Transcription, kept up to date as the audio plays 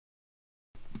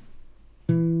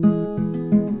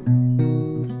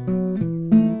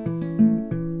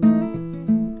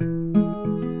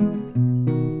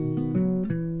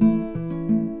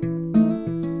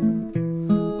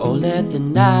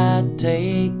tonight,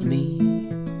 take me,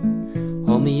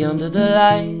 hold me under the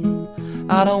light.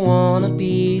 I don't wanna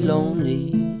be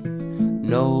lonely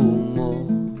no more.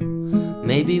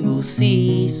 Maybe we'll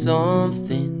see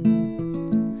something,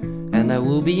 and that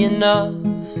will be enough,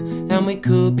 and we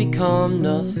could become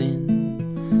nothing.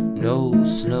 No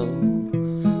slow,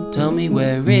 tell me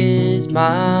where is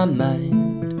my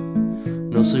mind?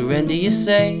 No surrender, you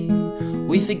say.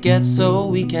 We forget so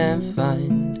we can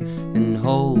find and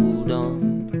hold on.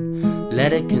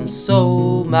 Let it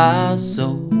console my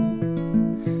soul.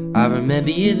 I remember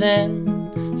you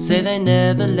then, say they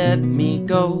never let me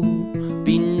go.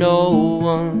 Be no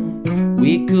one.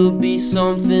 We could be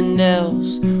something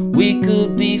else. We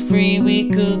could be free, we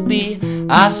could be.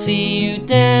 I see you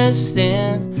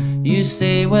dancing. You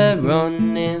say we're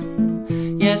running.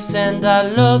 Yes, and I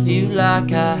love you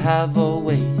like I have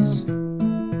always.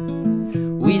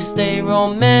 We stay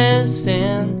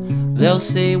romancing. They'll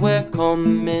say we're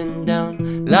coming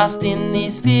down, lost in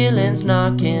these feelings,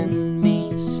 knocking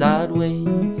me sideways.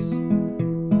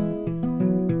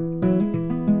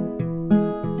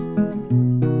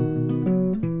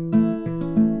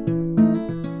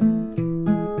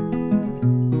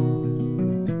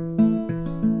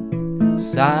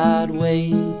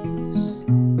 Sideways.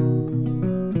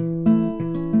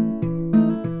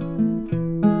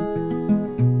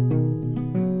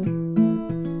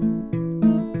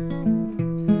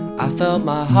 I felt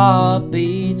my heart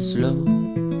beat slow.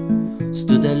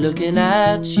 Stood there looking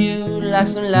at you like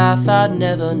some life I'd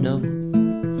never know.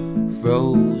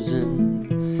 Frozen,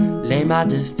 lay my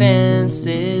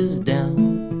defenses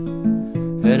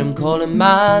down. Heard him calling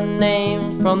my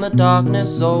name from the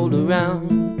darkness all around.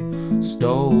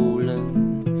 Stolen,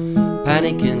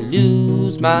 panic and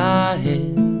lose my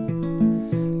head.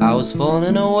 I was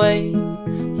falling away,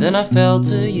 then I fell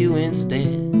to you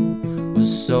instead.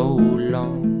 Was so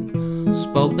long,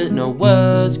 spoke but no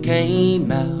words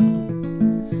came out.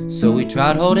 So we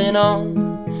tried holding on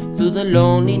through the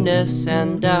loneliness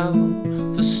and doubt.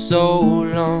 For so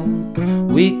long,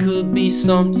 we could be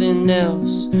something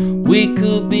else. We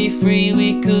could be free,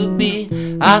 we could be.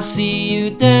 I see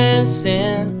you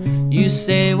dancing. You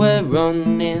say we're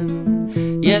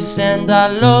running. Yes, and I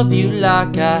love you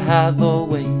like I have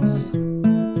always.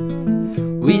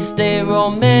 We stay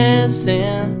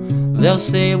romancing. They'll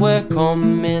say we're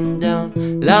coming down,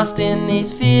 lost in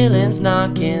these feelings,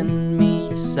 knocking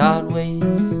me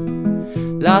sideways.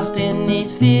 Lost in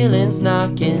these feelings,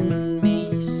 knocking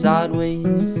me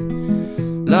sideways.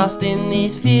 Lost in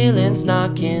these feelings,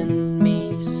 knocking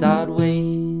me sideways.